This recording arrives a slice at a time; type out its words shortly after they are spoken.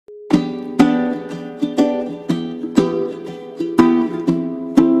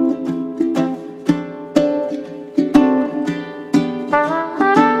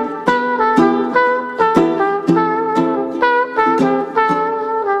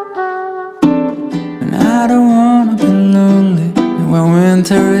don't wanna be lonely when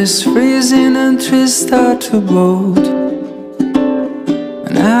winter is freezing and trees start to bolt.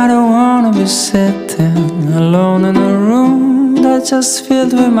 And I don't wanna be sitting alone in a room that's just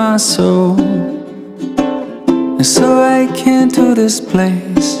filled with my soul. And so I came to this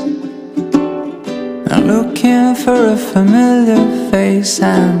place, I'm looking for a familiar face,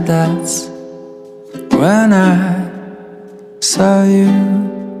 and that's when I saw you.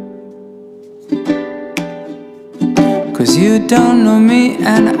 'Cause you don't know me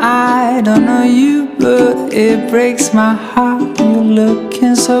and I don't know you, but it breaks my heart. You're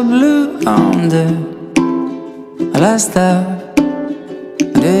looking so blue on the last of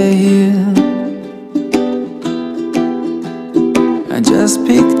the year. I just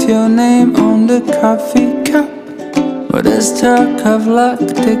picked your name on the coffee cup, but a stroke of luck,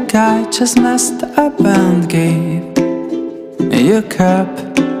 the guy just messed up and gave your cup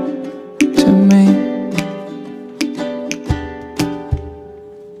to me.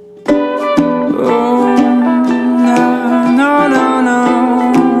 Oh, no, no, no, no,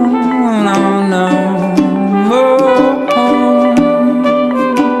 no, no. Oh,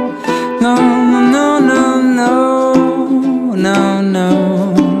 no, no, no, no, no, no.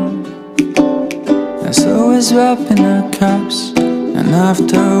 So we're swapping our cups, and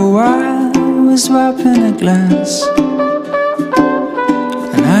after a while we're swapping a glance.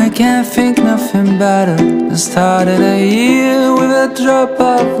 And I can't think nothing better than starting a year with a drop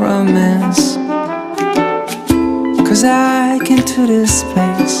of romance. 'Cause I came to this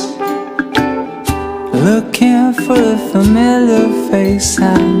place looking for a familiar face,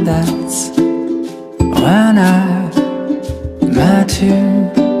 and that's when I met you.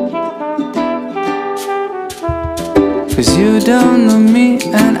 'Cause you don't know me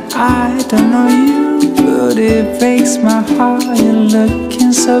and I don't know you, but it breaks my heart. You're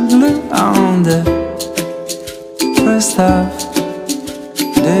looking so blue on the first of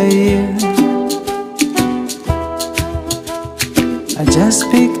the year. I just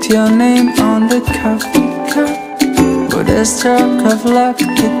picked your name on the coffee cup, with a stroke of luck,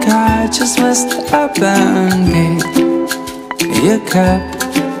 the guy just messed up and gave your cup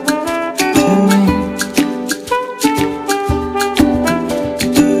to me.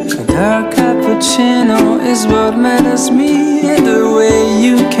 A cappuccino is what matters me. The way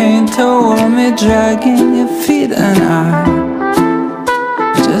you came toward me, dragging your feet, and I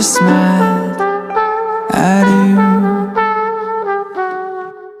just smiled at you.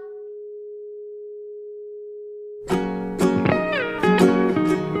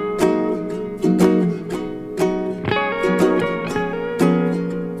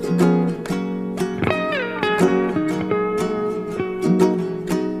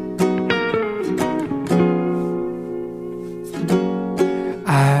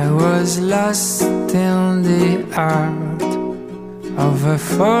 Lost in the art of a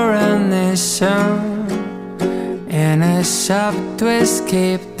foreign nation, in a shop to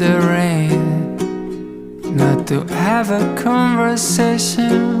escape the rain, not to have a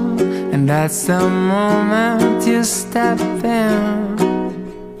conversation. And that's the moment you step in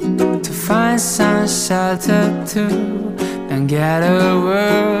to find some shelter too, and get a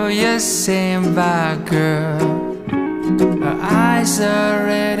word you're saying by girl. Her eyes are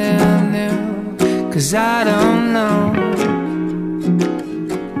red and new, 'cause I don't know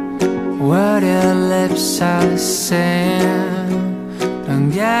what your lips are saying. Don't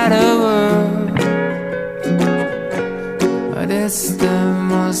get a word, but it's the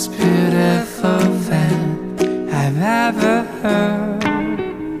most beautiful thing I've ever heard.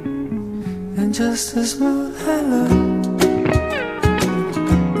 And just a small hello,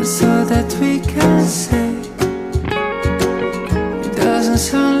 that's all that we can say. Doesn't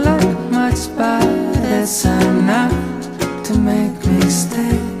sound like much, but it's enough to make me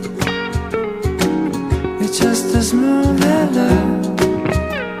stay. It's just a small hello,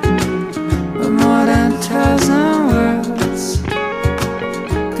 but more than 1,000 words.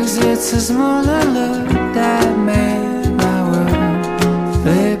 'Cause it's a small hello that made my world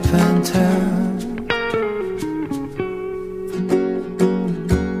flip and turn.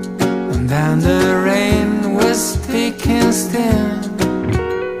 And then the rain was thick and thin,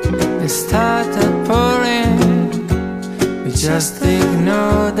 it started pouring. We just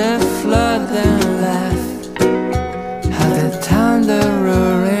ignored the flood and laughed at the thunder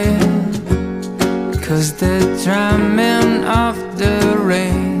roaring. 'Cause the drumming of the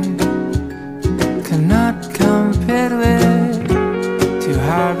rain cannot compare with two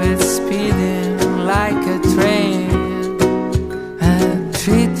heartbeats speeding like a train at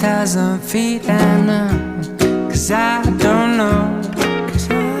 3,000 feet and up. 'Cause I don't know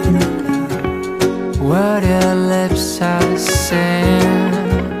what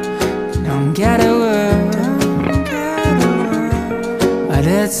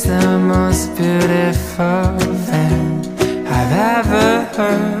It's the most beautiful thing I've ever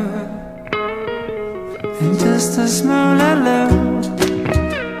heard. And just a small hello,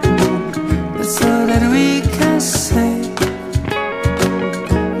 that's all that we can say.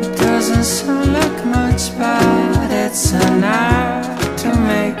 It doesn't sound like much, but it's enough to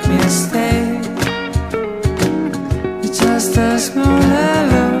make me stay. It's just a small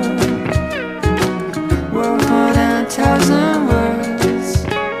hello, worth more than 1,000 words.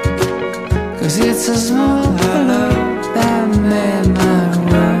 'Cause it's a small hello that made my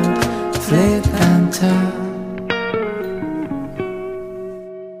world flip and turn.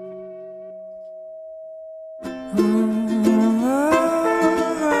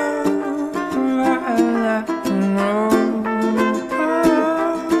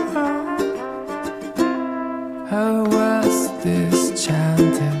 Oh, what's this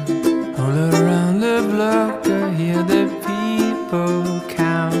chanting all around the block? I hear the people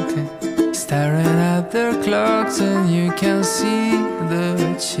counting, staring at their clocks, and you can see the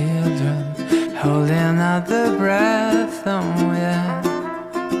children holding out their breath. Oh yeah.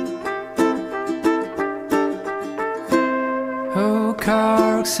 Oh,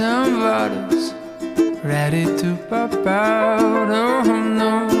 corks and bottles ready to pop out. Oh,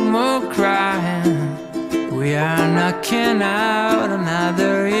 no more crying. We are knocking out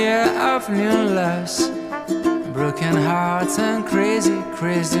another year of new loves, broken hearts and crazy,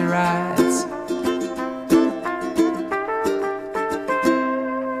 crazy rides.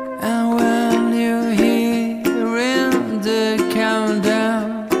 And when you're hearing the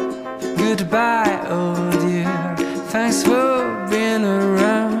countdown, goodbye, oh dear, thanks for being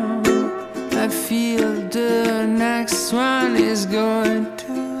around. I feel the next one is going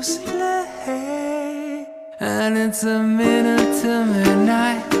to slay. And it's a minute to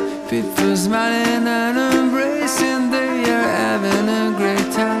midnight, people smiling and embracing, they are having a great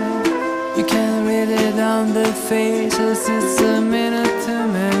time. You can read it on their faces, it's a minute to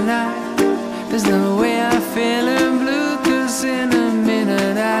midnight. There's no way I'm feeling blue, 'cause in a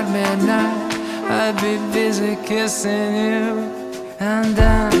minute at midnight I'll be busy kissing you. And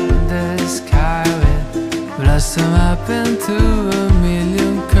then the sky will blossom up into a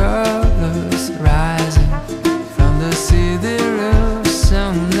million colors, rising from the city roof. So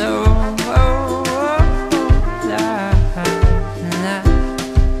no,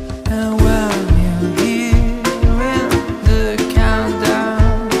 and when you're hearing the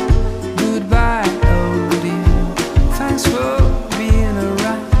countdown, goodbye, oh dear, thanks for being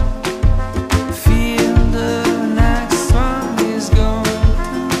around. Feel the next one is going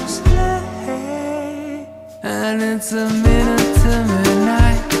to slay. And it's a minute to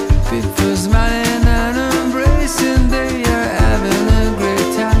midnight, people smiling and embracing, they are having a great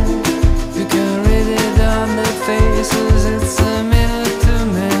time. You can read it on their faces, it's a minute to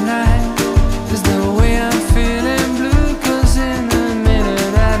midnight. There's no way I'm feeling blue, 'cause in a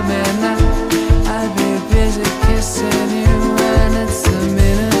minute at midnight I'll be busy kissing you. And it's a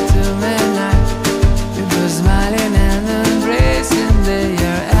minute to midnight, people smiling and embracing, they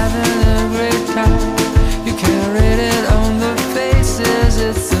are having a great time. You can read it on their faces,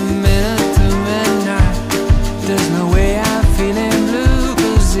 it's a minute to midnight. There's no way I'm feeling blue,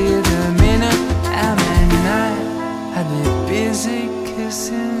 'cause in a minute at midnight I'd be busy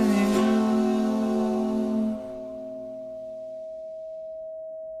kissing you.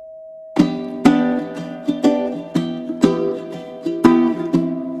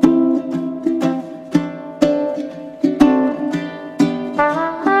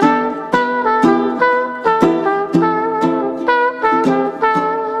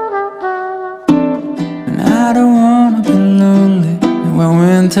 And I don't wanna be lonely when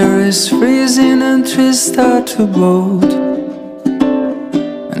winter is freezing and trees start to bolt.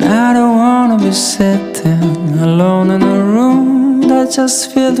 And I don't wanna be sitting alone in a room that's just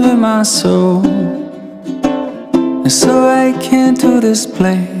filled with my soul. And so I came to this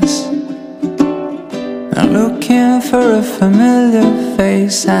place, I'm looking for a familiar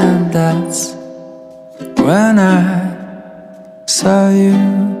face, and that's when I saw you.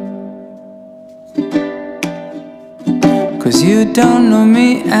 'Cause you don't know me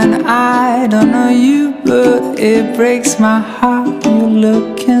and I don't know you, but it breaks my heart. You're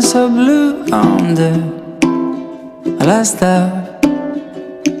looking so blue on the last of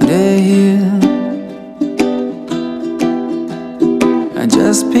the year. I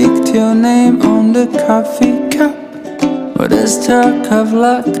just picked your name on the coffee cup, but a stroke of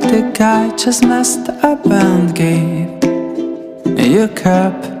luck, the guy just messed up and gave your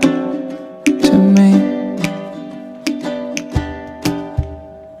cup to me.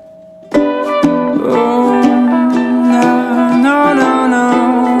 Oh, no, no, no, no.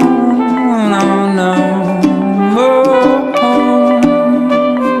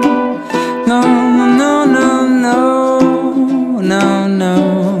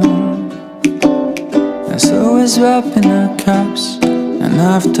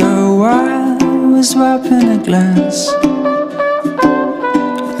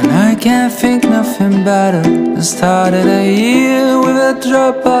 can't think nothing better than started a year with a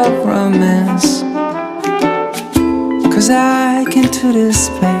drop of romance. 'Cause I came to this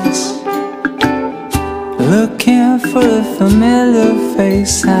place looking for a familiar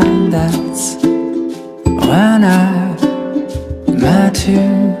face, and that's when I met you.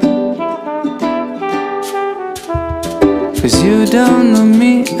 'Cause you don't know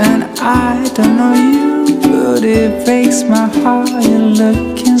me and I don't know you, but it breaks my heart you're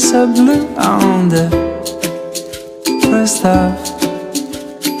looking so blue on the first of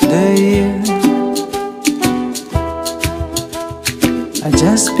the year. I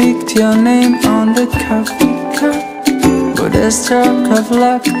just picked your name on the coffee cup. With a stroke of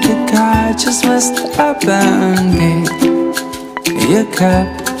luck, the guy just messed up and gave your cup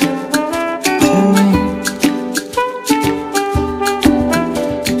to me.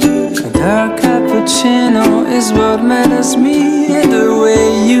 A dark cappuccino is what matters me, and the way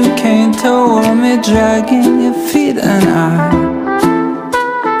you came toward me, dragging your feet, and I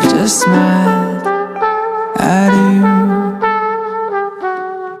just smiled at you.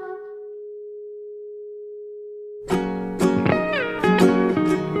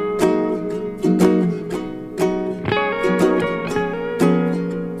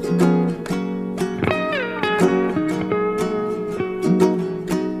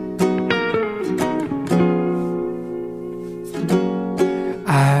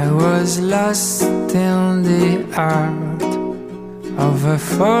 Lost in the art of a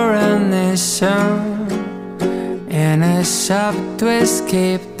foreign nation, in a shop to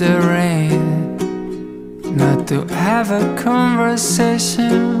escape the rain, not to have a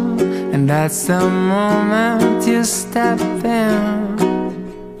conversation. And that's the moment you step in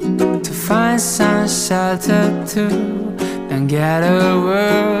to find some shelter too, and get a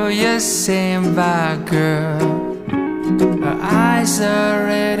word you're saying by girl. Her eyes are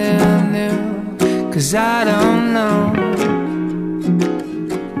red and new, 'cause I don't know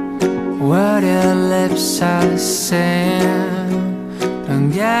what your lips are saying. Don't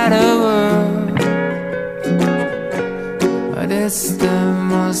get a word, but it's the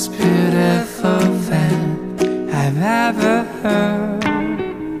most beautiful thing I've ever heard.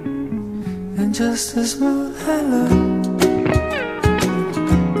 And just a small hello,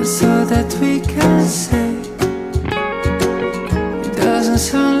 that's all that we can say. Doesn't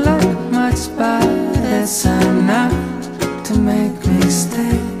sound like much, but it's enough to make me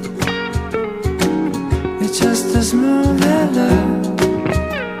stay. It's just a small hello,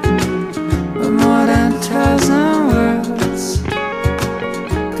 but more than 1,000 words.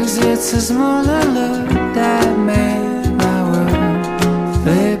 'Cause it's a small hello that made my world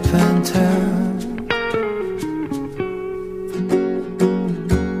flip and turn.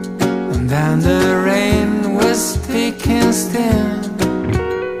 And then the rain was thick and thin,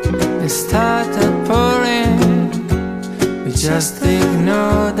 it started pouring. We just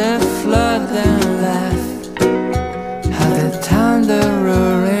ignored the flood and left out the thunder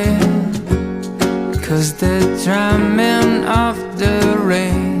roaring. 'Cause the drumming of the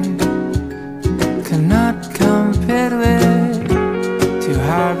rain cannot compete with two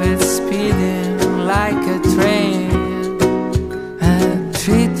heartbeats speeding like a train at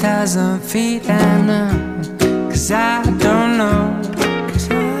 3,000 feet and up. 'Cause I don't know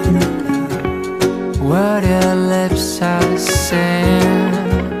what your lips are saying.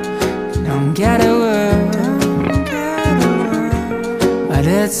 Don't get a word, but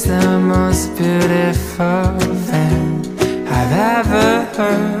it's the most beautiful thing I've ever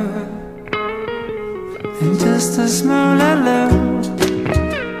heard. And just a small hello,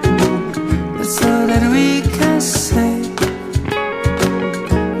 that's all that we can say.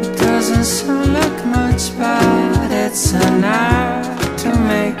 It doesn't sound like much, but it's enough to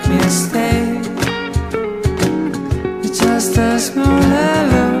make me stay. Just a small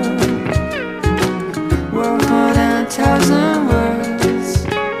hello, worth more than 1,000 words.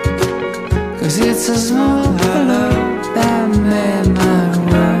 'Cause it's a small hello that made my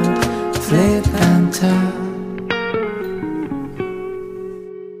world flip and turn.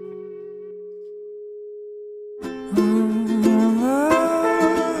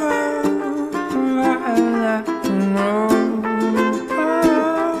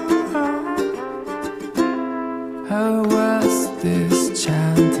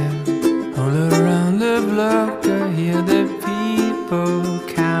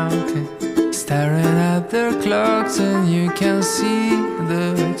 And you can see the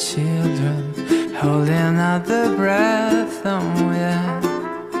children holding out their breath, oh yeah.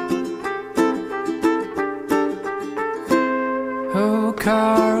 Oh,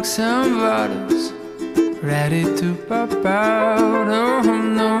 corks and bottles ready to pop out. Oh,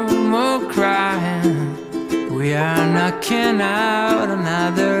 no knocking out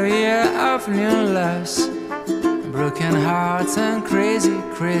another year of new loves, broken hearts and crazy,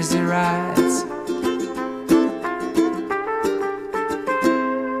 crazy rides.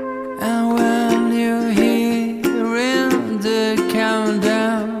 And when you're hearing the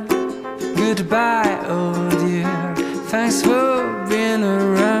countdown, goodbye, oh dear, thanks for being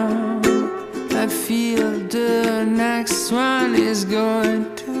around. I feel the next one is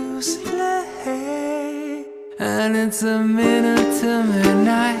going to slay, and it's a minute to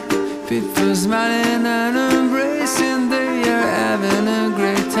midnight. People smiling and embracing, they are having a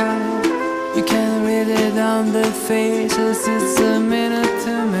great time. You can read it on their faces, it's a minute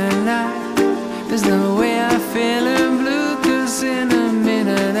to midnight. There's no way I'm feeling blue, cause in a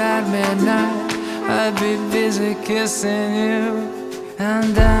minute at midnight I'll be busy kissing you.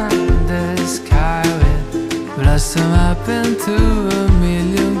 And then the sky will blossom up into a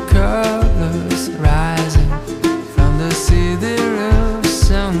million colors, rising from the city roof.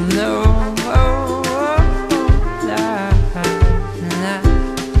 So no,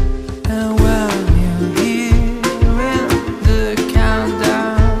 and when you're hearing the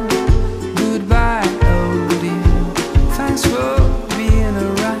countdown, goodbye, oh dear, thanks for being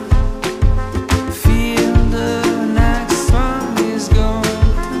around. Feel the next one is going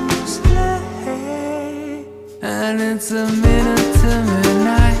to slay, and it's a minute to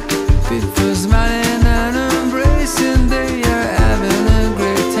midnight. People smiling and embracing, they are having a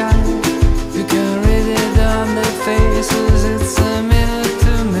great time. You can read it on their faces, it's a minute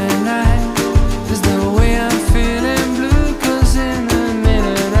to midnight. There's no way I'm feeling blue, cause in a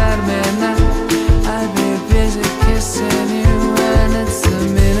minute at midnight I'll be busy kissing you. And it's a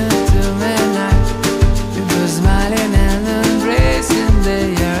minute to midnight. People smiling and embracing, they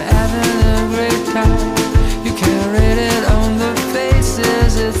are having a great time. You can read it on their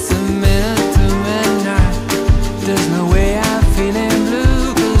faces, it's a minute to midnight. There's no way I'm feeling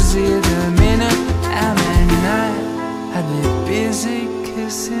blue, cause in a minute at midnight I'll be busy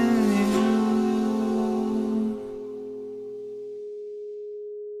kissing you.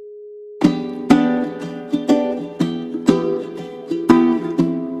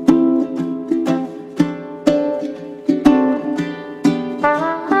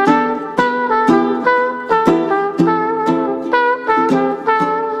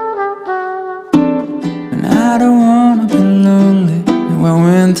 And I don't wanna be lonely when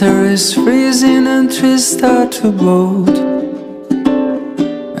winter is freezing and trees start to bolt.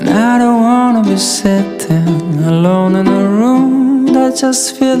 And I don't wanna be sitting alone in a room that's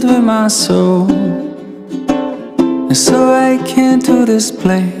just filled with my soul. And so I came to this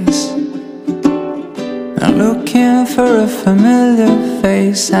place, I'm looking for a familiar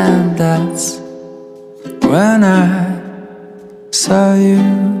face, and that's when I saw you.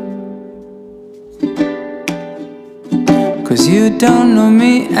 Cause you don't know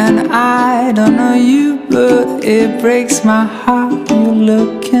me and I don't know you, but it breaks my heart. You're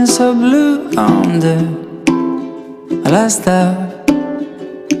looking so blue on the last of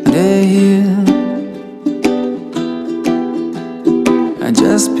the year. I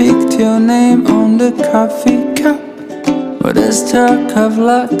just picked your name on the coffee cup, but a stroke of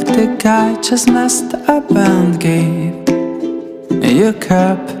luck, the guy just messed up and gave your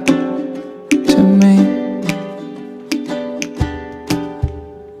cup to me.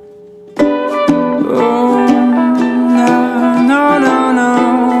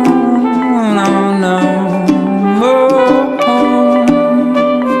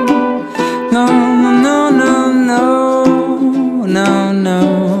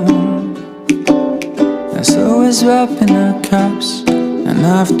 Swapping our cups, and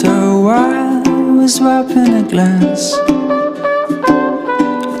after a while we're swapping a glance.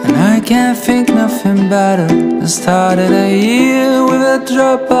 And I can't think nothing better than starting a year with a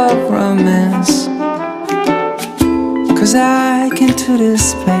drop of romance. Cause I came to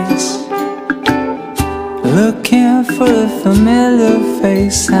this place looking for a familiar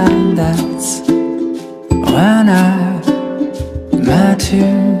face, and that's when I met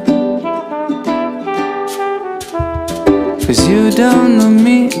you. Cause you don't know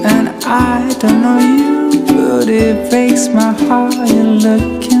me and I don't know you, but it breaks my heart. You're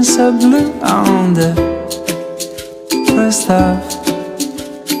looking so blue on the first of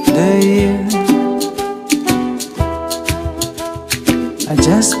the year. I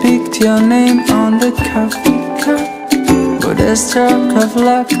just picked your name on the coffee cup, with a stroke of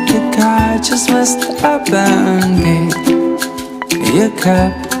luck the guy just messed up and gave your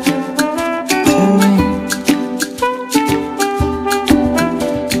cup to me.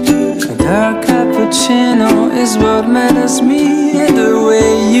 A cappuccino is what matters me. The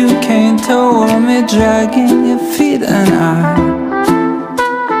way you came toward me, dragging your feet feet and I'm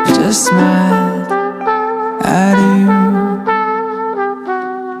just mad at you.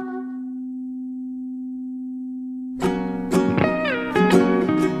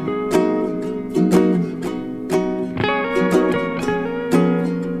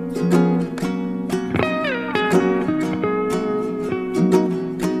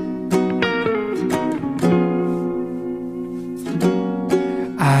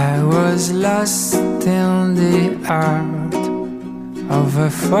 Lost in the art of a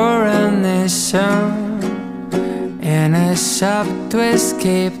foreign nation, in a shop to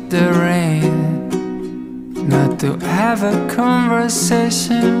escape the rain, not to have a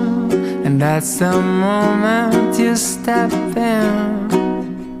conversation. And that's the moment you step in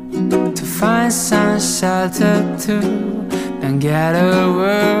to find some shelter too. Don't get a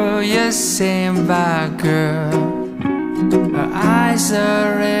word you're saying by girl. Her eyes are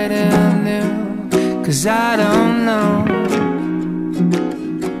red and new, 'cause I don't know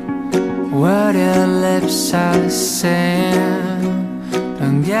what your lips are saying.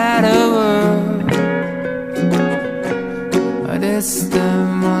 Don't get a word, but it's the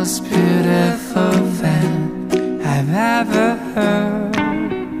most beautiful thing I've ever heard.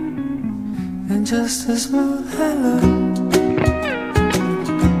 And just a small hello,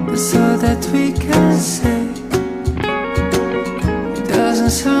 so that we can say,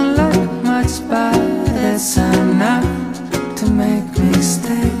 doesn't sound like much, but it's enough to make me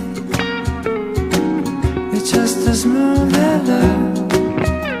stay. It's just a small hello,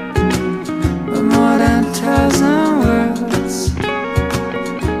 but more than 1,000 words.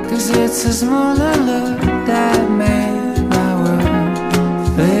 'Cause it's a small hello that made my world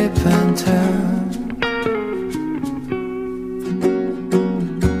flip and turn.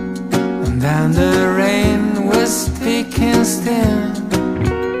 And then the rain was thick and still.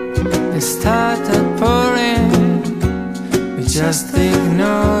 It started pouring. We just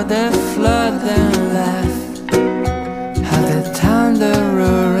ignored the flood and left had the thunder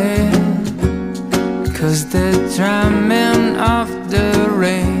roaring. 'Cause the drumming of the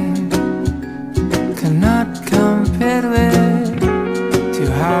rain cannot compete with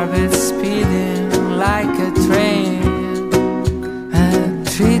two heartbeats speeding like a train at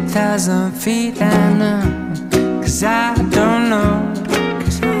 3,000 feet and 'cause I don't know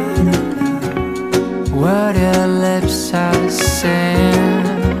what your lips are saying.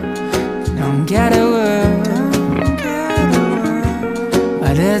 Don't get a word,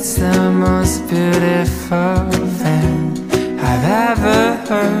 but it's the most beautiful thing I've ever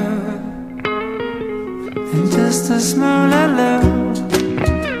heard. And just a small hello,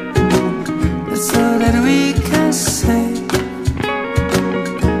 that's all that we can say.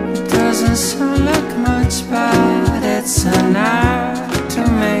 It doesn't sound like much, but it's enough to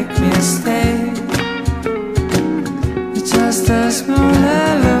make me stay. Just a small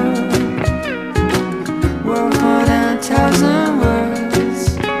hello, worth more than 1,000 words.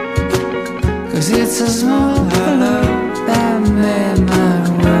 'Cause it's a small hello that made my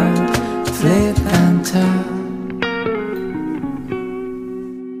world flip and turn.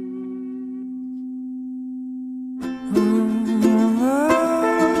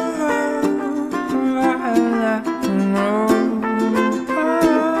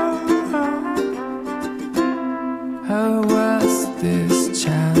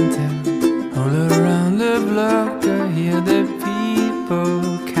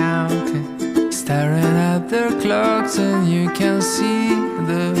 And you can see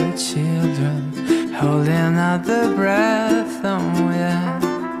the children holding out their breath. Oh yeah.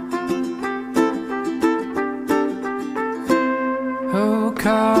 Oh,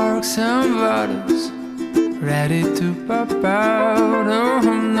 corks and bottles ready to pop out. Oh,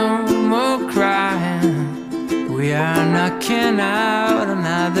 no more crying. We are knocking out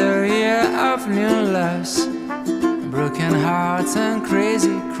another year of new loves, broken hearts and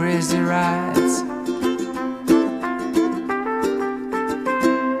crazy, crazy rides.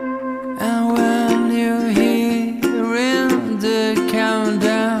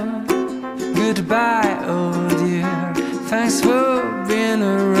 Goodbye, oh dear, thanks for being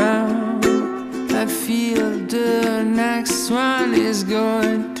around. I feel the next one is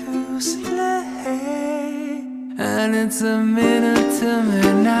going to slay. And it's a minute to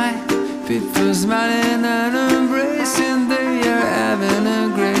midnight, people smiling and embracing. They are having a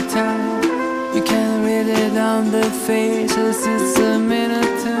great time. You can read it on their faces. It's a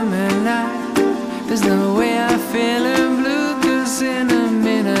minute to midnight. There's no way I'm feeling blue, 'cause in a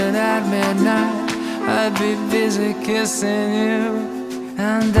minute at midnight I'd be busy kissing you.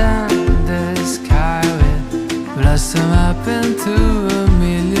 And then the sky will blossom up into a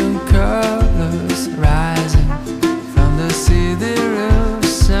million colors, rising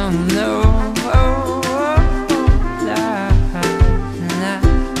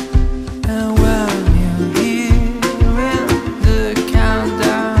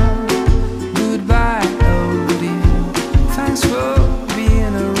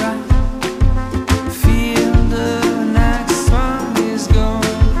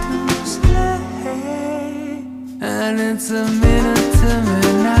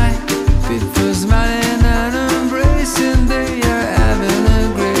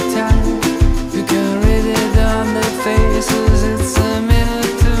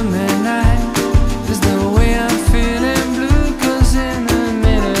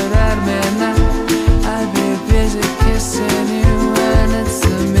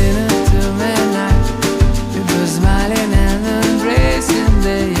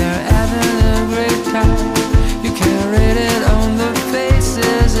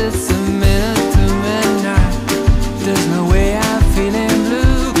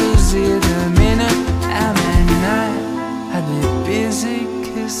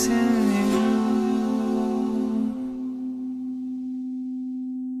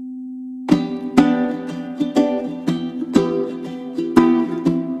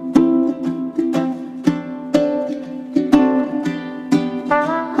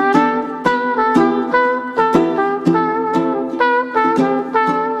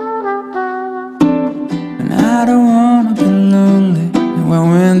I don't wanna be lonely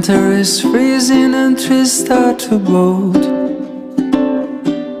when winter is freezing and trees start to bolt.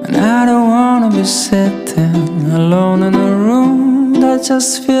 And I don't wanna be sitting alone in a room that's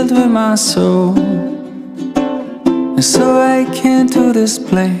just filled with my soul. And so I came to this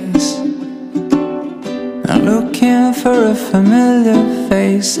place, I'm looking for a familiar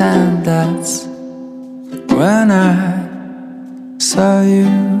face, and that's when I saw you.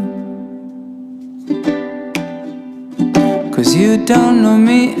 'Cause you don't know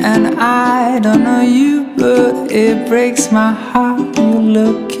me and I don't know you, but it breaks my heart. You're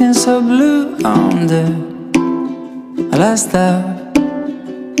looking so blue on the last of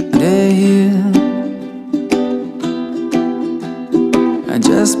the year. I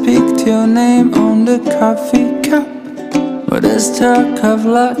just picked your name on the coffee cup, but a stroke of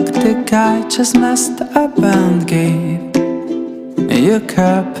luck, the guy just messed up and gave your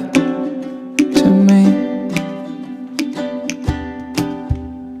cup to me.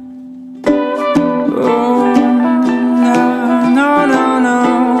 Oh, no, no, no, no,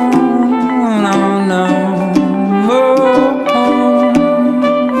 no, no. Oh,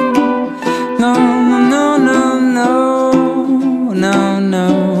 no, no, no, no, no, no.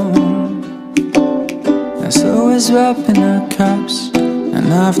 So we're swapping our cups, and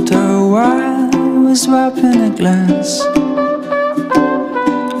after a while we're swapping a glass.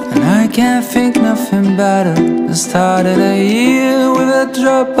 And I can't think nothing better than starting a year with a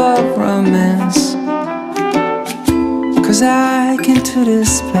drop of romance. 'Cause I came to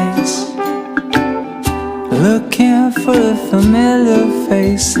this place looking for a familiar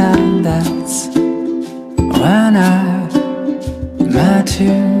face, and that's when I met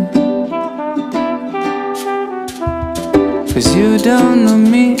you. 'Cause you don't know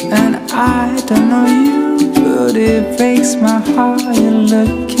me and I don't know you, but it breaks my heart. You're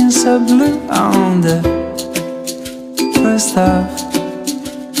looking so blue on the first of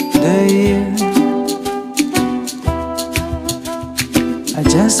the year. I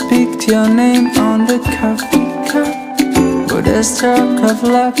just picked your name on the coffee cup, with a stroke of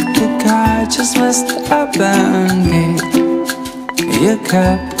luck, the guy just messed up and gave your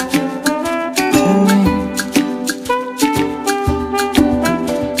cup to me.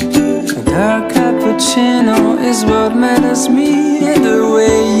 Dark cappuccino is what matters me. The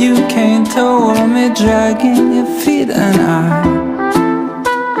way you came toward me, dragging your feet, and I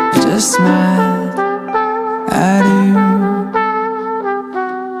just smiled at you.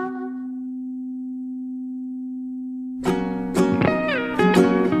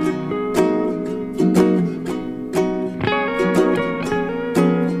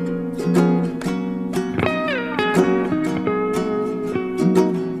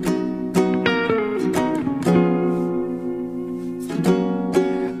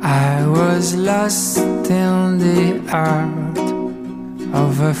 Lost in the art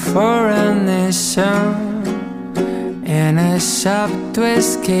of a foreign nation, in a shop to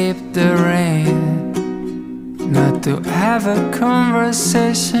escape the rain, not to have a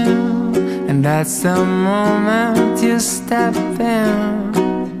conversation. And that's the moment you step in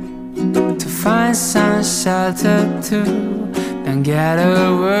to find some shelter too. Don't get a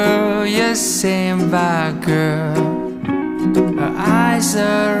word you're saying by girl. Her eyes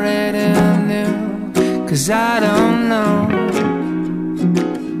are red and new, 'cause I don't know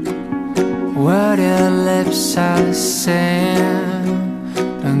what your lips are saying.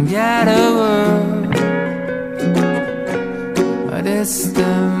 Don't get a word, but it's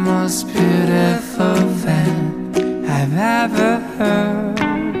the most beautiful thing I've ever heard.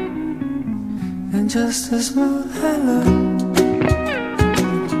 And just a small hello,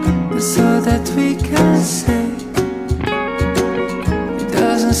 that's all that we can say.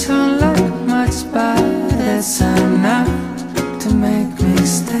 Doesn't sound like much, but it's enough to make me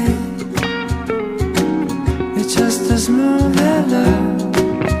stay. It's just a small hello,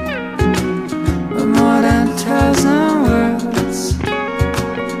 but more than 1,000 words.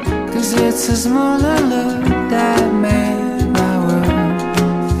 'Cause it's a small hello that made my world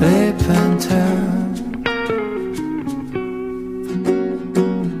flip and turn.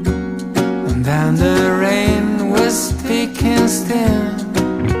 And then the rain was speaking still.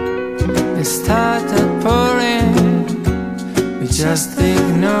 It started pouring. We just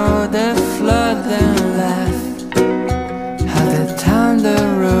ignored the flood and left at the thunder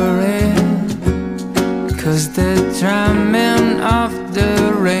roaring. 'Cause the drumming of the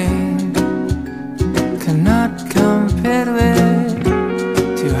rain cannot compare with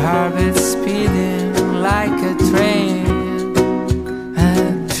two heartbeats speeding like a train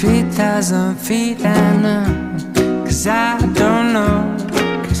at 3,000 feet. And 'cause I don't know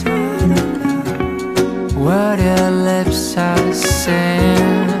what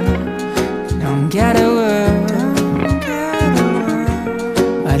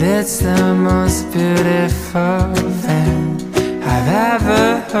it's the most beautiful thing I've ever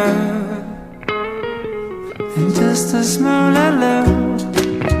heard. And just a small hello,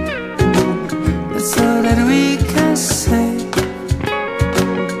 that's all that we can say.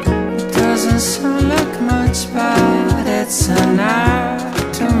 It doesn't sound like much, but it's enough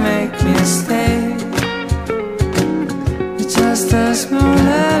to make me stay. It's just a small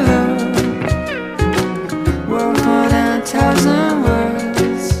hello, worth more than 1,000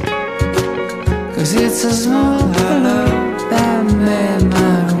 words. 'Cause it's a small hello that made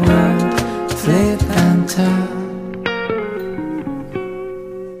my world flip and turn.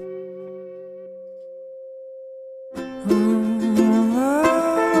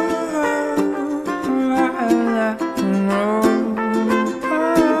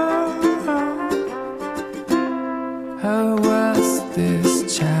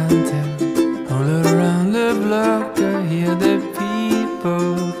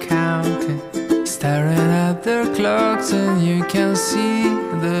 And you can see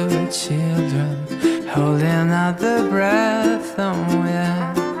the children holding out their breath, oh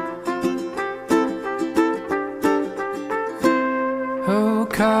yeah. Oh,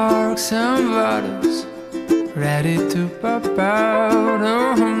 corks and bottles ready to pop out.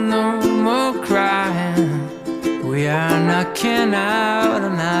 Oh, no more crying. We are knocking out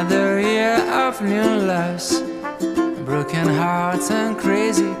another year of new loves, broken hearts and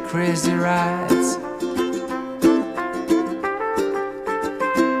crazy, crazy rides.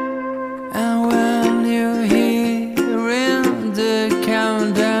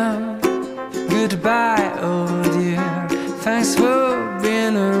 Goodbye, oh dear, thanks for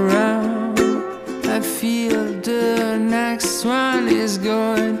being around. I feel the next one is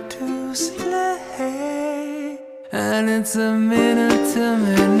going to slay. And it's a minute to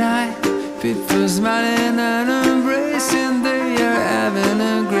midnight, people smiling and embracing, they are having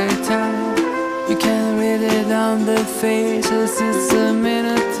a great time. You can read it on their faces, it's a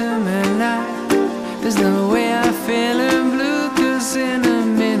minute to midnight. There's no way I'm feeling blue, 'cause in a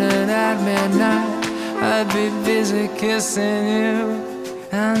minute at midnight I'd be busy kissing you.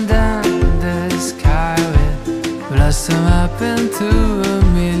 And then the sky will blossom up into a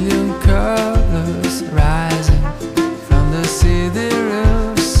million colors, rising from the city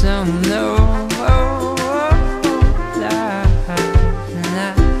roofs. Oh no, oh, oh, la, la.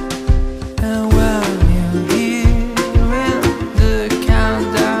 And when you're hearing the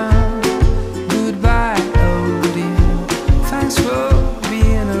countdown, goodbye, oh dear, thanks for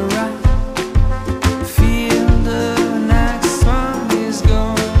being around. Feel the next one is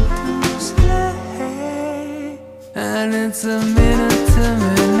going to slay. And it's a minute to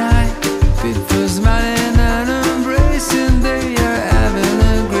midnight, people smiling and embracing, they are having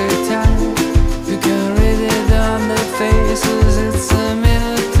a great time. You can read it on their faces, it's a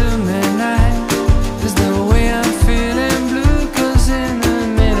minute to midnight. There's no way I'm feeling blue, 'cause in a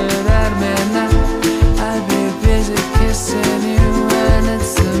minute at midnight I'd be busy kissing you. And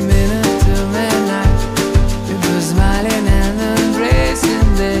it's a minute to midnight, people smiling and embracing,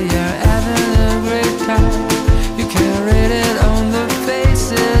 they are having a great time. You can read it on the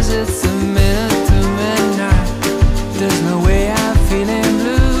faces, it's a minute to midnight. There's no way I'm feeling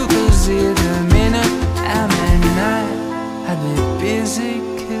blue, 'cause in a minute at midnight I'd be busy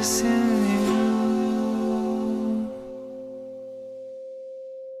kissing you.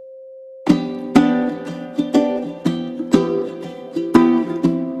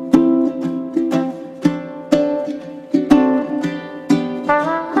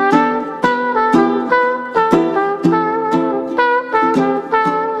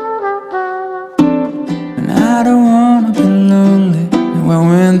 And I don't wanna be lonely when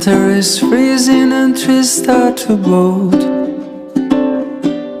winter is freezing and trees start to bolt.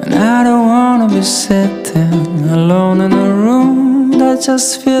 And I don't wanna be sitting alone in a room that's just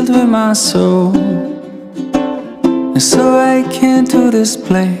filled with my soul. And so I came to this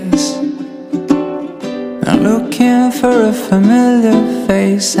place, I'm looking for a familiar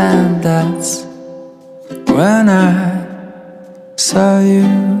face, and that's when I saw you.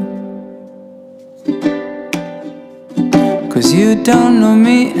 'Cause you don't know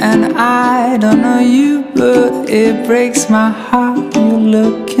me and I don't know you, but it breaks my heart, you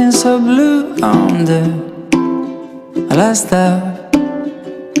looking so blue on the last of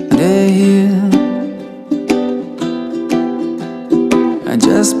the year. I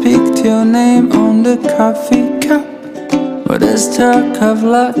just picked your name on the coffee cup, but a stroke of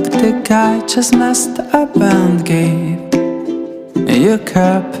luck, the guy just messed up and gave your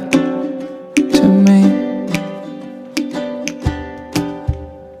cup to me.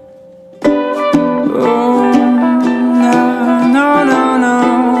 Oh, no, no, no, no.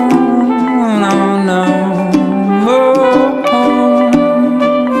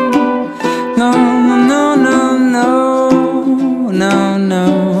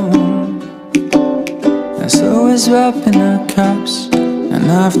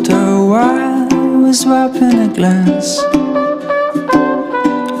 in a glance.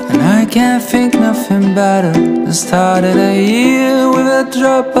 And I can't think nothing better than starting a year with a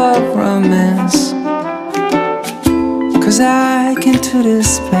drop of romance. 'Cause I came to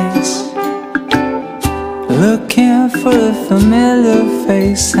this place looking for a familiar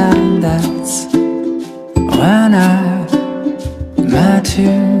face, and that's when I met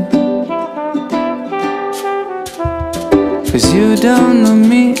you. 'Cause you don't know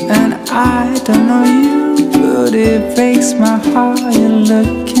me and I don't know you, but it breaks my heart you're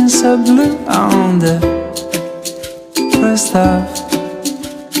looking so blue on the first of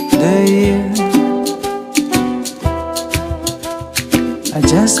the year. I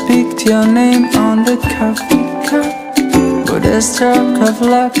just picked your name on the coffee cup. With a stroke of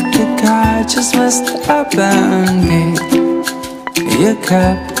luck, the guy just messed up and gave your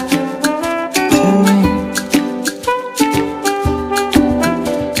cup to me.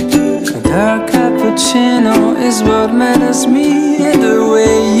 A dark cappuccino is what matters me. The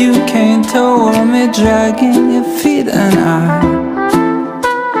way you came toward me, dragging your feet, and I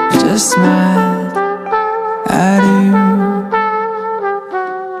just smiled at you.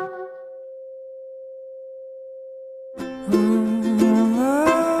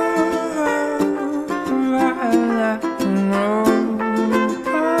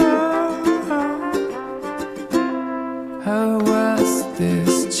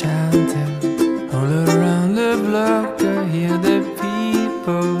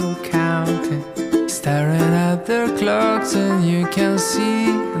 And you can see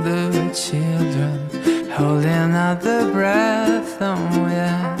the children holding out their breath, oh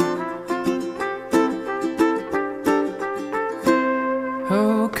yeah.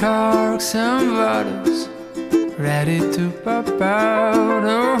 Oh, corks and bottles ready to pop out.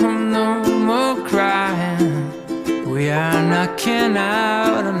 Oh, no more crying. We are knocking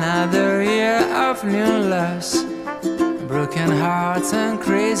out another year of new loves, broken hearts and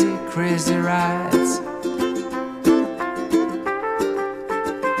crazy, crazy rides.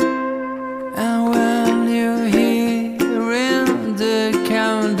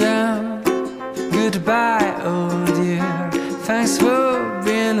 Goodbye, oh dear, thanks for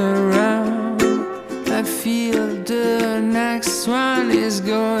being around. I feel the next one is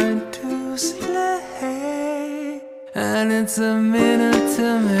going to slay. And it's a minute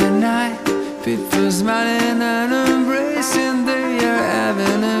to midnight, people smiling and embracing, they are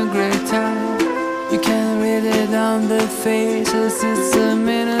having a great time. You can read it on their faces, it's a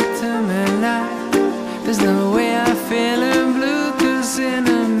minute to midnight. There's no way I'm feeling blue, 'cause in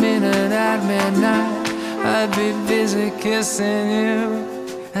a minute at midnight I'd be busy kissing you.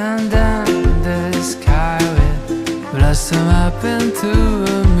 And then the sky will blossom up into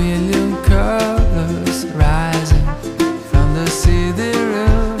a million colors, rising from the city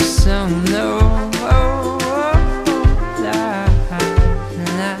roof. So no,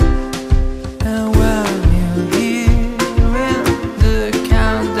 and when you're hearing the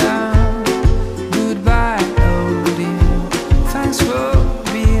countdown, goodbye, oh dear, thanks for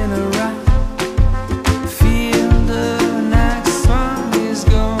being around.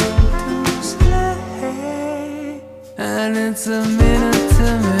 And it's a minute to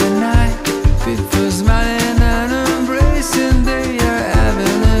midnight, people smiling and embracing, they are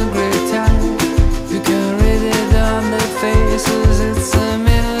having a great time. You can read it on their faces, it's a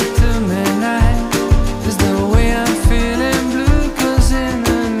minute to midnight. There's no way I'm feeling blue, 'cause in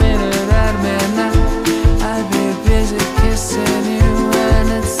a minute at midnight I'd be busy kissing you. And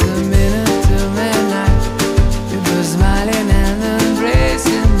it's a minute to midnight, people smiling and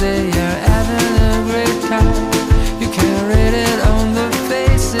embracing, they are having a great time. You can read it on the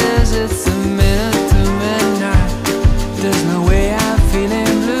faces, it's a minute to midnight. There's no way I'm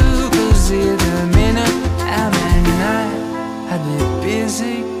feeling blue, 'cause it's a minute at midnight I'd be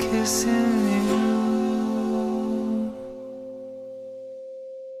busy kissing you.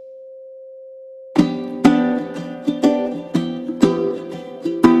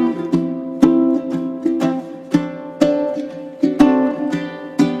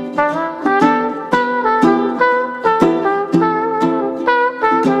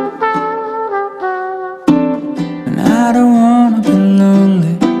 I don't wanna be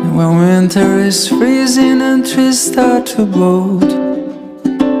lonely when winter is freezing and trees start to bolt.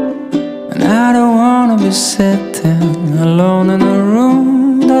 And I don't wanna be sitting alone in a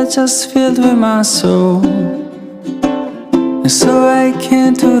room that's just filled with my soul. And so I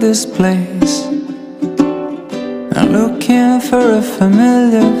came to this place, I'm looking for a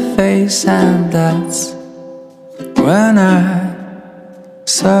familiar face, and that's when I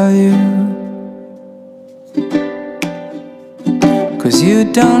saw you. 'Cause you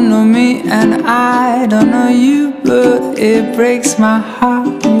don't know me and I don't know you, but it breaks my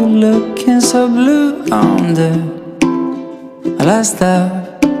heart. You're looking so blue on the last of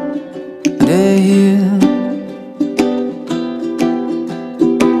the year.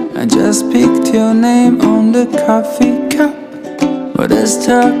 I just picked your name on the coffee cup, but a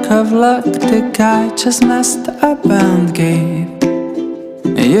stroke of luck, the guy just messed up and gave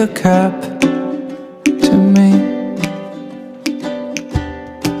your cup to me.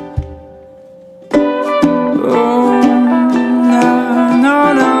 Oh, no, no,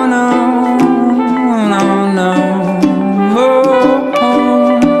 no, no, no, no. Oh,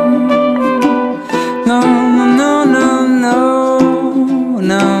 no, no, no, no,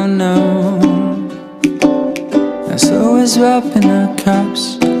 no, no. So we're swapping our cups,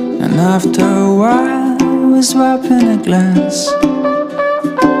 and after a while we're swapping a glass.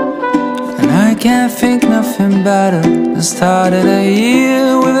 And I can't think nothing better than starting a year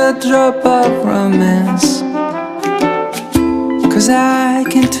with a drop of romance. 'Cause I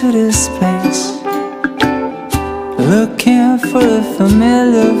came to this place looking for a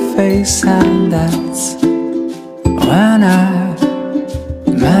familiar face, and that's when I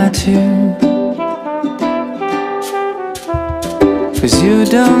met you. 'Cause you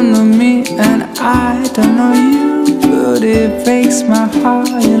don't know me and I don't know you, but it breaks my heart.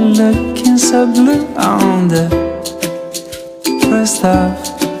 You're looking so blue on the first of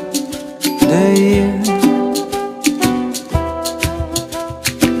the year.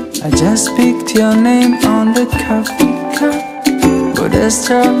 I just picked your name on the coffee cup, with a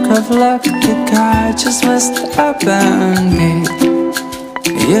stroke of luck, the guy just messed up and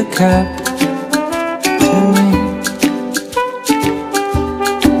gave your cup to me.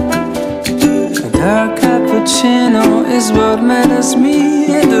 Dark cappuccino is what matters me,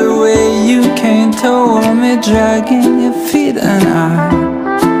 and the way you came toward me, dragging your feet, and I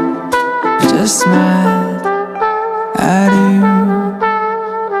just smiled at you.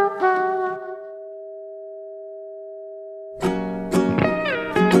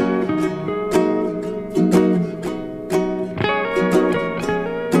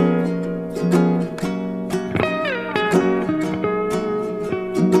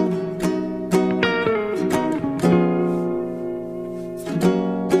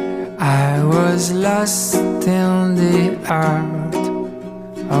 Lost in the art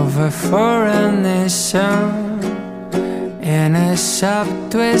of a foreign nation, in a shop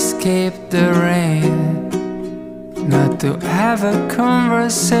to escape the rain, not to have a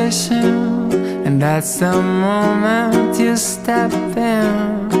conversation. And that's the moment you step in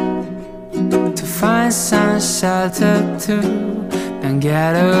to find some shelter too. Don't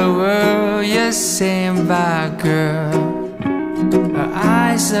get a word you're saying by girl. Her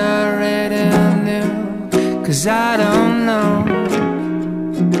eyes are red and new, 'cause I don't know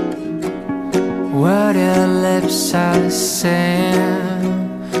what your lips are saying.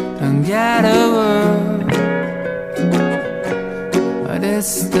 Don't get a word, but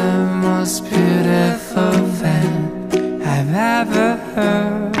it's the most beautiful thing I've ever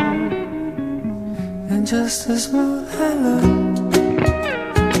heard. And just a small hello,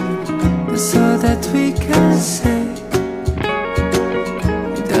 that's all that we can say.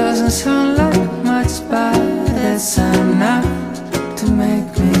 Doesn't sound like much, but it's enough to make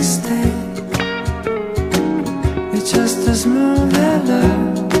me stay. It's just a small hello,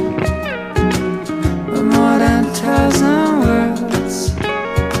 but more than 1,000 words.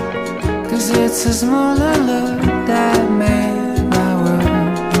 'Cause it's a small hello that made my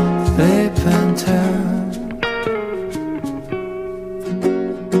world flip and turn.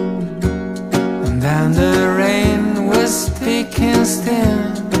 And then the rain was thick and still.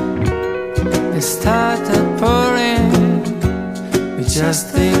 It started pouring. We just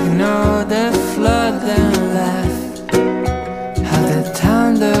ignored the flood and left how the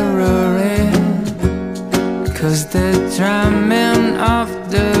thunder roaring. 'Cause the drumming of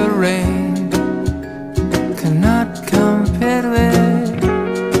the rain cannot compete with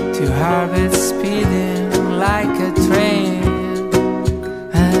two heartbeats speeding like a train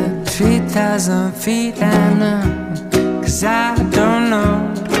at 3,000 feet and 'cause I don't know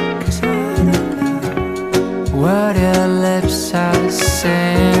what your lips are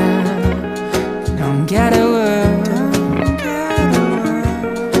saying. Don't get a word,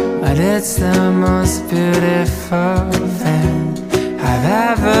 but it's the most beautiful thing I've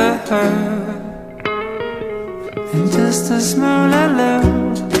ever heard. And just a small hello,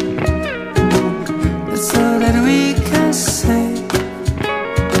 that's all that we can say.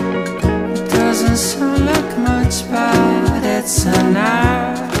 It doesn't sound like much, but it's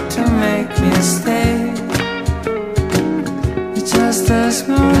enough to make me stay. Just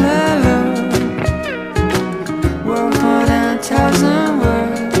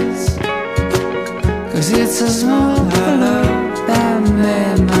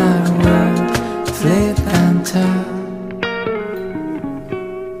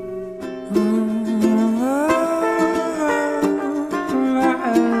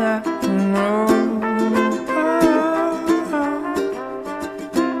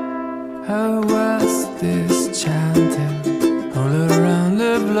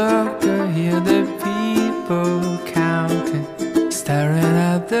staring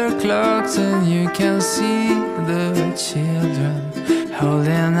at their clocks, and you can see the children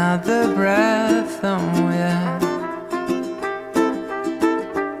holding out their breath. Oh yeah.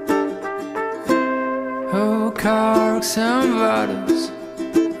 Oh, corks and bottles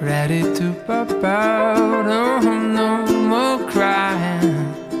ready to pop out. Oh, no more crying.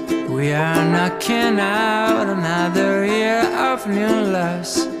 We are knocking out another year of new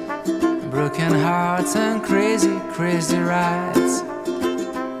loves, broken hearts and crazy, crazy rides.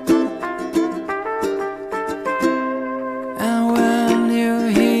 And when you're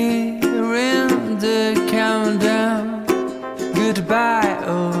hearing the countdown, goodbye,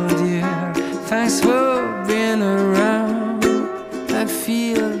 oh dear, thanks for being around. I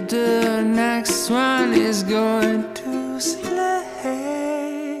feel the next one is going to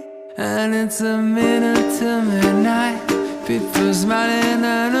slay, and it's a minute to midnight. People smiling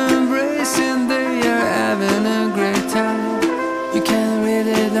and embracing, they are having a great time. You can read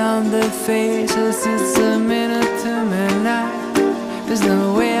it on their faces, it's a minute to midnight. There's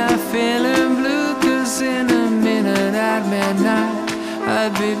no way I'm feeling blue, cause in a minute at midnight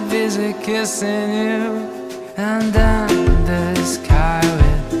I'd be busy kissing you. And down the sky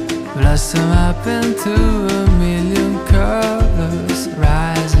with blossom up into a million colors,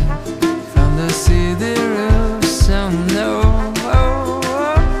 rising from the city roof. So no,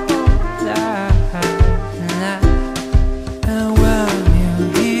 and when you're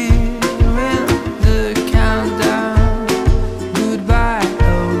hearing the countdown, goodbye,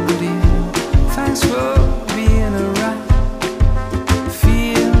 oh dear, thanks for being around.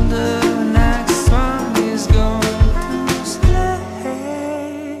 Feel the next one is going to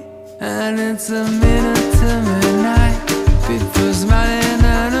slay, and it's a minute to midnight. People smiling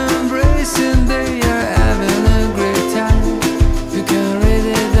and embracing, they are having a great time. You can read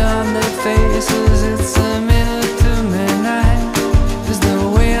it on their faces, it's a minute to midnight. There's no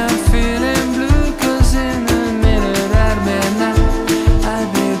way I'm feeling blue, cause in a minute at midnight I'd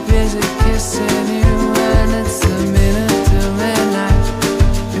be busy kissing you. And it's a minute to midnight.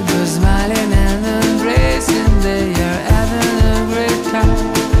 People smiling and embracing, they are having a great time.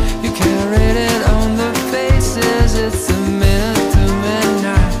 You can read it on their faces, it's a minute to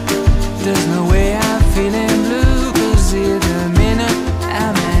midnight. There's no way I'm feeling blue, cause in a minute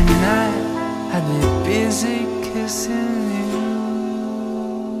at midnight I'd be busy kissing you.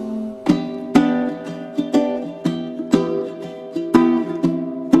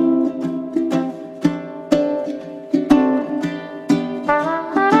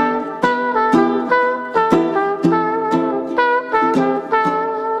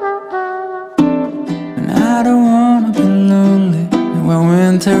 And I don't wanna be lonely when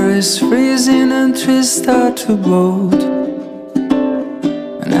winter is freezing and trees start to bolt.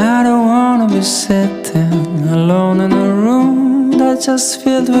 And I don't wanna be sitting alone in a room that's just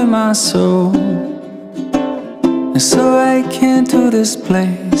filled with my soul. And so I came to this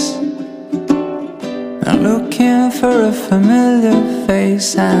place, I'm looking for a familiar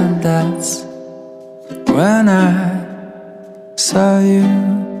face, and that's when I saw you.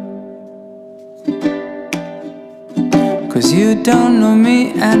 Cause you don't know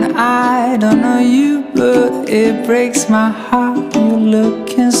me and I don't know you, but it breaks my heart. You're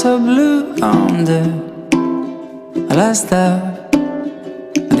looking so blue on the last of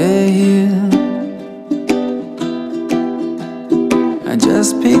the year. I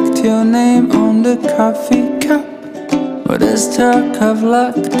just picked your name on the coffee cup, but a stroke of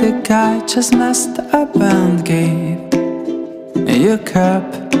luck, the guy just messed up and gave your cup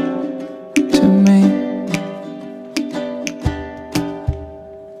to me.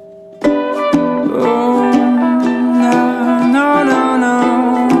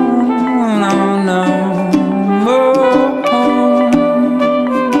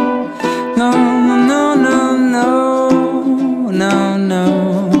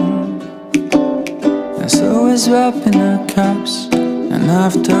 Swapping our cups, and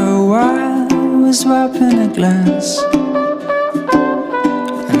after a while we're swapping a glance.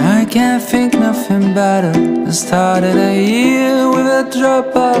 And I can't think nothing better than started a year with a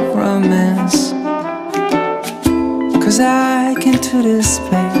drop of romance. Cause I came to this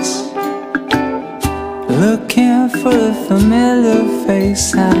place looking for a familiar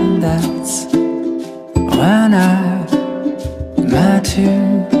face, and that's when I met you.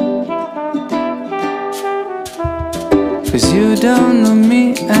 Cause you don't know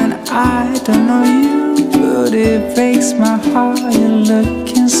me and I don't know you, but it breaks my heart. You're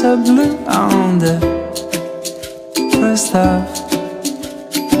looking so blue on the first of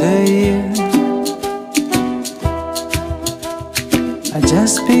the year. I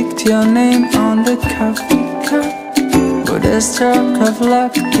just picked your name on the coffee cup, but But a stroke of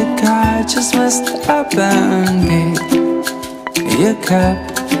luck, the car just messed up and gave your cup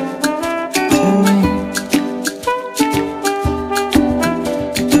to me.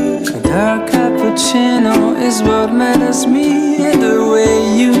 A dark cappuccino is what matters me. The way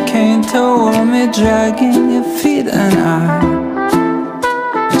you came toward me, dragging your feet, and I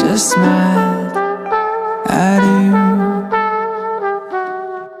just smiled at you.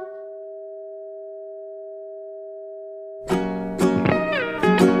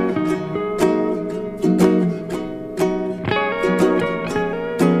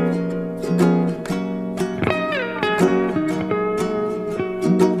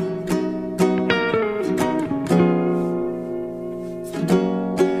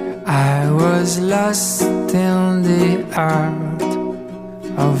 Lost in the art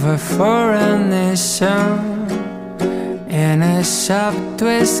of a foreign nation, in a shop to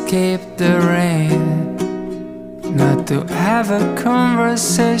escape the rain, not to have a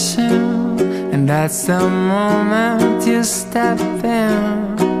conversation. And that's the moment you step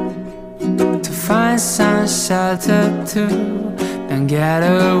in to find some shelter too, and get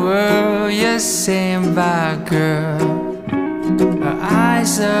a word you're saying by girl. Her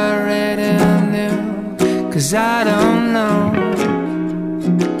eyes are red and new, 'cause I don't know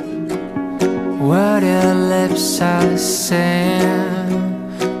what your lips are saying.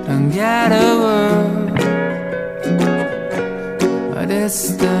 Don't get a word, but it's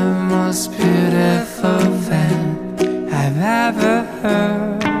the most beautiful thing I've ever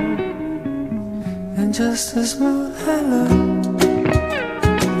heard. And just a small hello,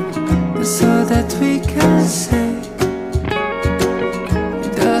 that's all that we can say.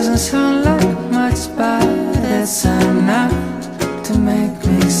 Doesn't sound like much, but it's enough to make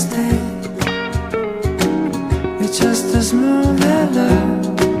me stay. It's just a small hello,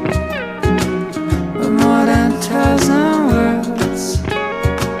 but more than 1,000 words.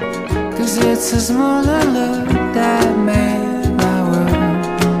 'Cause it's a small hello that made my world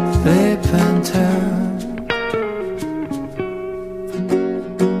flip and turn.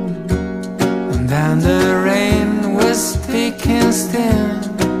 And then the rain was speaking still.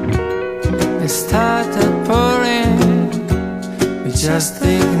 It started pouring. We just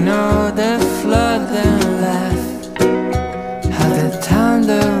ignored the flood and laughed at the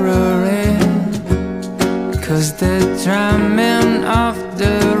thunder roaring. 'Cause the drumming of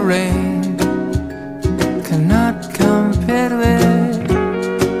the rain cannot compare with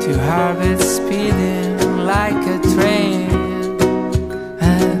two heartbeats speeding like a train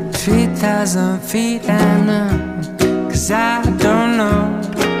at 3,000 feet and up. 'Cause I don't know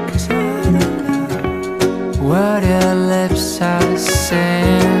what your lips are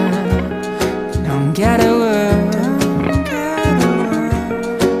saying. Don't get a word,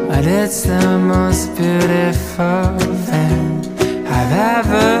 but it's the most beautiful thing I've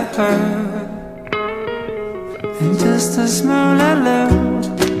ever heard. And just a small hello,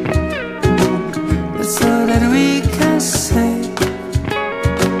 that's all that we can say.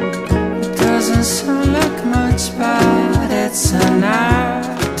 It doesn't sound like much, but it's enough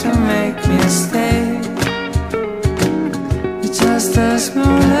to make me stay. Just a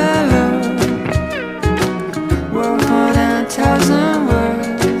small hello, worth more than 1,000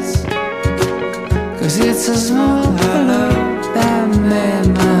 words. 'Cause it's a small hello that made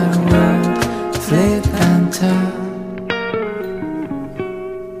my world flip and turn.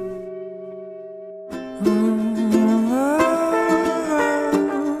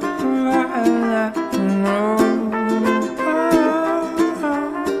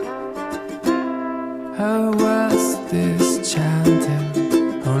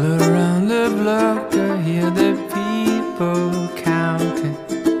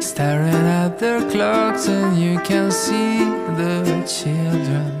 And you can see the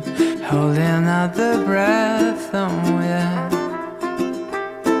children holding out their breath. Oh yeah.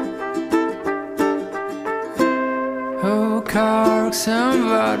 Oh, corks and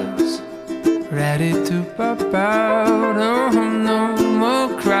bottles ready to pop out. Oh, no more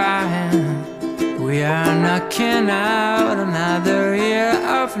crying. We are knocking out another year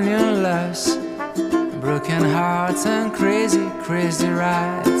of new loves, broken hearts and crazy, crazy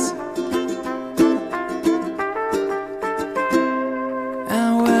rides.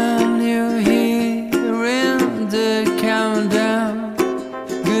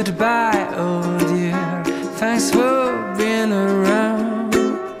 Goodbye, oh dear, thanks for being around.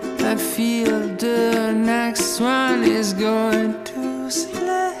 I feel the next one is going to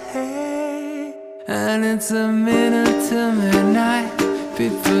slay. And it's a minute to midnight,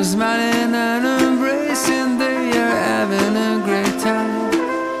 people smiling and embracing. They are having a great time.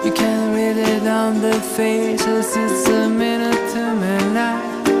 You can read it on their faces. It's a minute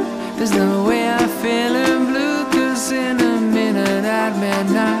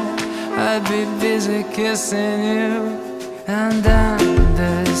I'd be busy kissing you. And then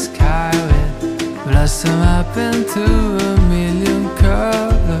the sky will blossom up into a million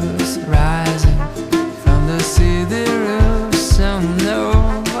colors, rising from the sea there is some no.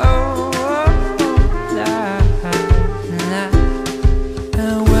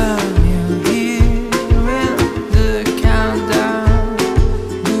 And when you're hearing the countdown,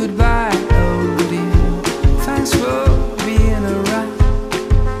 goodbye, oh dear, thanks for being around.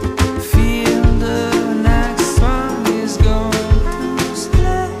 Feel the next one is going to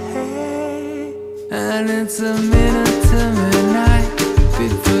slay. And it's a minute to midnight,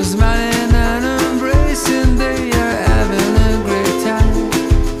 people smiling and embracing, they are having a great time.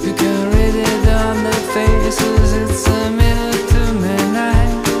 You can read it on their faces, it's a minute to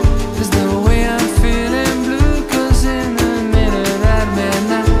midnight. There's no way I'm feeling blue, cause in a minute at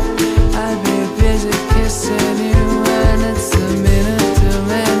midnight I'd be busy kissing you. And it's a minute to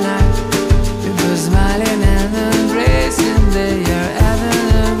midnight, people smiling and embracing, they are having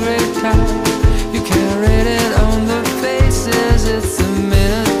a great time. You can read it on the faces, it's a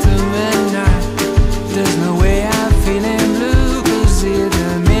minute to midnight. There's no way I'm feeling blue, cause it's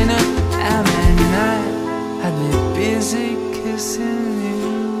a minute at midnight. I'd be busy kissing you.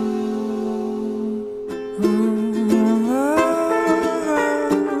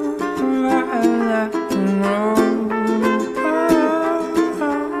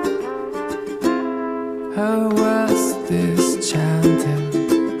 Oh, what's this chanting?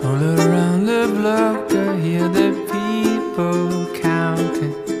 All around the block I hear the people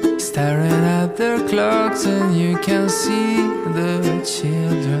counting, staring at their clocks, and you can see the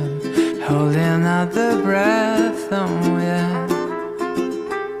children holding out their breath. Oh yeah.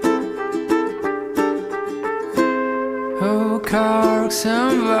 Oh, corks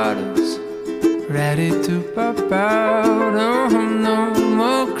and bottles ready to pop out. Oh, no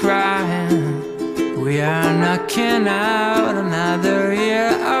more crying. We are knocking out another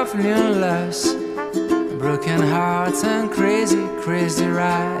year of new loves, broken hearts and crazy, crazy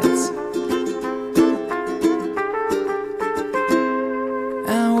rides.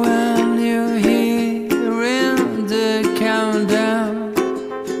 And when you're hearing the countdown,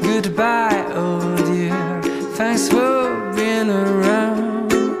 goodbye, oh dear, thanks for being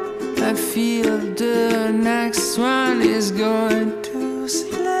around. I feel the next one is going to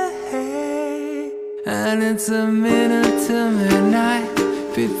slay. And it's a minute to midnight,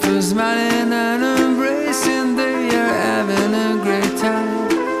 people smiling and embracing, they are having a great time.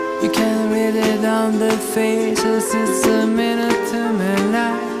 You can read it on their faces, it's a minute to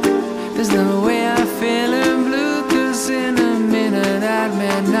midnight. There's no way I'm feeling blue, cause in a minute at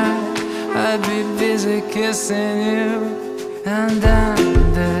midnight I'd be busy kissing you. And then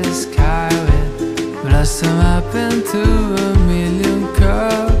the sky will blossom up into a million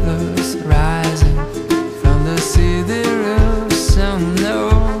colors, rising from the sea there is some no.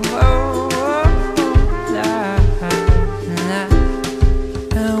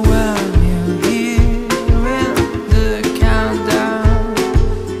 And when you're hearing the countdown,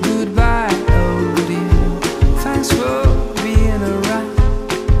 goodbye, oh dear, thanks for being around.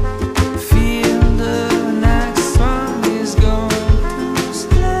 Feel the next one is going to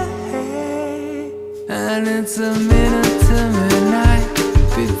slay. And it's a minute to midnight,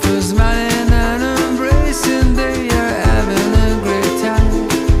 people smiling and embracing, they are having a great time.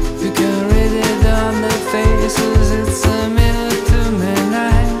 You can read it on their faces, it's a minute to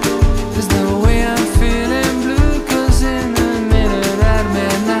midnight. There's no way I'm feeling blue, cause in a minute at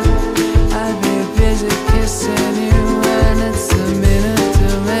midnight I'd be busy kissing you. And it's a minute to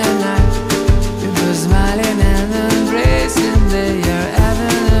midnight, people smiling and embracing, they are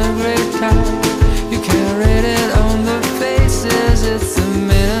having a great time. You can read it on the faces, it's a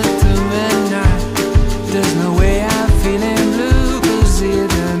minute to midnight. There's no way I'm feeling blue, cause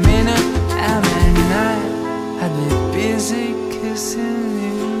it's a minute at midnight. I'd be busy kissing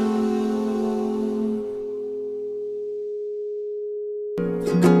you.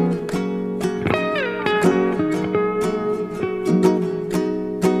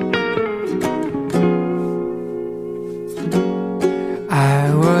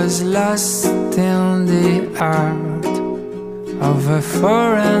 I was lost in the art of a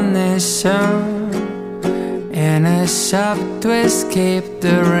foreign nation, in a shop to escape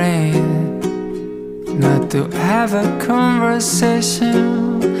the rain, not to have a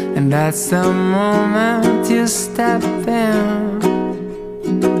conversation. And that's the moment you step in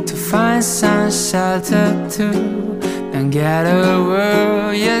to find some shelter too, and get a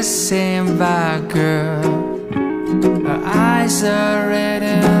word you're saying by girl. Her eyes are red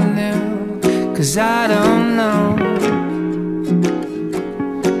and new, cause I don't know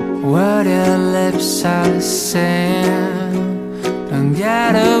what lips are saying, don't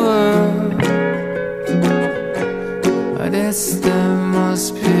get a word, but it's the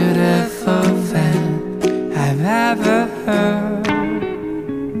most beautiful thing I've ever heard.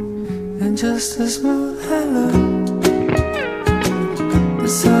 And just a small hello,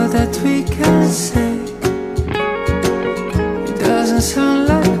 that's all that we can say. It doesn't sound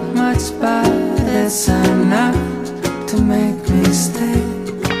like much, but it's enough to make me stay.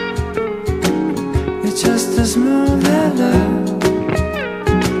 It's just a small hello,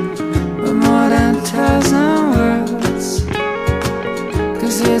 but more than 1,000 words.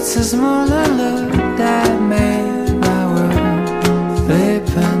 'Cause it's a small hello that made my world flip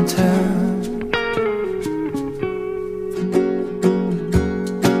and turn.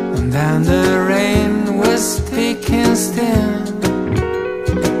 And then the rain was thick and still.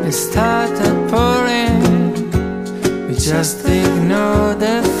 It started pouring. We just ignored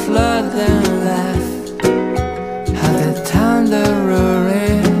the flood and laughed at the thunder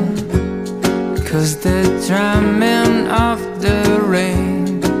roaring. 'Cause the drumming of the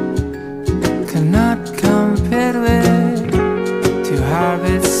rain cannot compete with two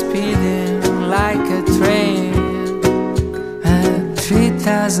heartbeats speeding like a train at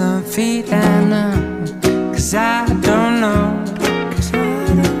 3,000 feet and up. 'Cause I don't know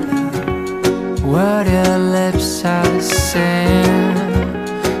what your lips are saying.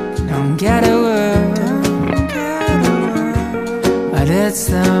 Don't get a word, but it's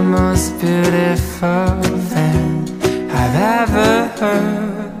the most beautiful thing I've ever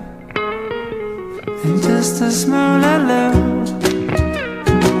heard. And just a small hello,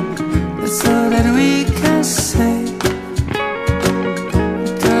 that's all that we can say.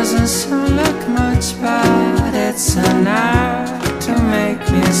 It doesn't sound like much, but it's enough to make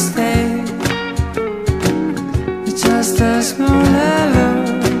me stay. Just a small hello,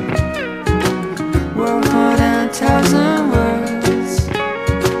 worth more than 1,000 words.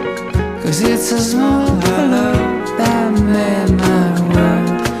 'Cause it's a small